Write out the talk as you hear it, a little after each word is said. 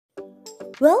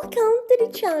Welcome to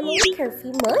the channel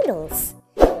Curvy Models,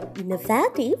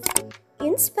 innovative,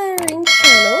 inspiring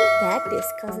channel that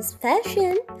discusses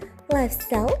fashion,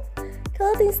 lifestyle,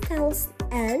 clothing styles,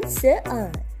 and so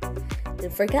on.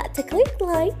 Don't forget to click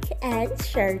like and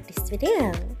share this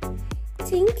video.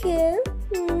 Thank you.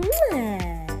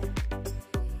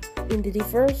 In the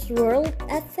diverse world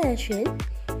of fashion,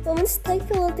 women's style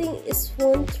clothing is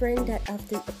one trend that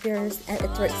often appears and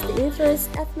attracts the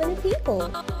interest of many people.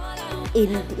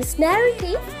 In this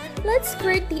narrative, let's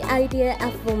create the idea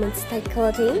of women's style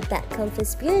clothing that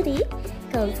conveys beauty,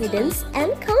 confidence,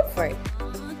 and comfort.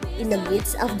 In the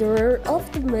midst of the world of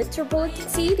the metropolitan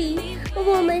city, a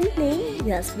woman named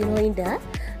Yasmin Linda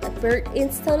appeared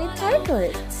in stunning tie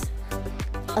clothes.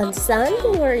 On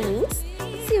Sunday mornings,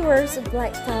 she wears a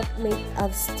black top made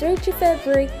of stretchy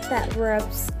fabric that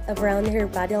wraps around her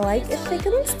body like a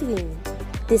shaken steam.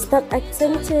 This top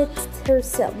accentuates her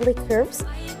shapely curves,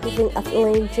 giving off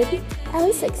illusion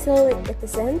and sexuality at the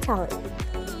same time.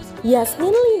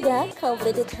 Yasmin Linda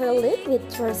completed her look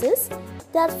with dresses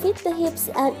that fit the hips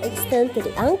and extend to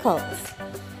the ankles.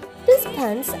 These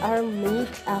pants are made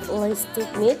of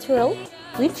elastic material,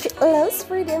 which allows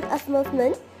freedom of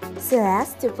movement so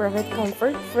as to provide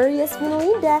comfort for Yasmin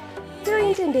Linda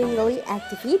during the daily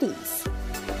activities.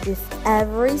 With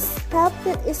every step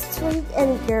that is straight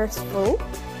and graceful,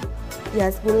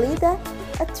 Yasmin Linda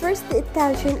attracts the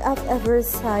attention of every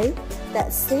side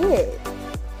that sees it.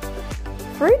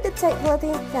 For the tight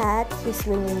clothing that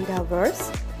Yasmin Linda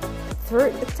wears,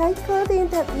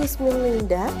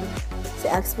 she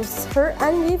expresses her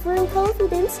unwavering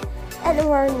confidence and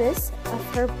awareness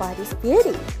of her body's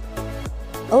beauty.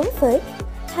 Often,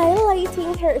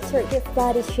 highlighting her attractive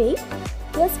body shape,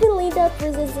 Yasmin Linda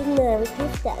presents a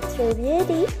narrative that shows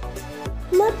beauty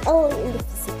not only in the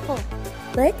physical,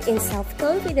 but in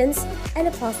self-confidence and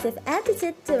a positive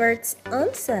attitude towards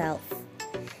oneself.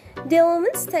 The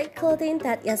women's style clothing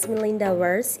that Yasmin Linda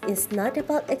wears is not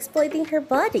about exploiting her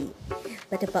body,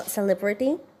 but about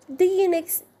celebrating the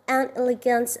uniqueness and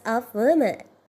elegance of women.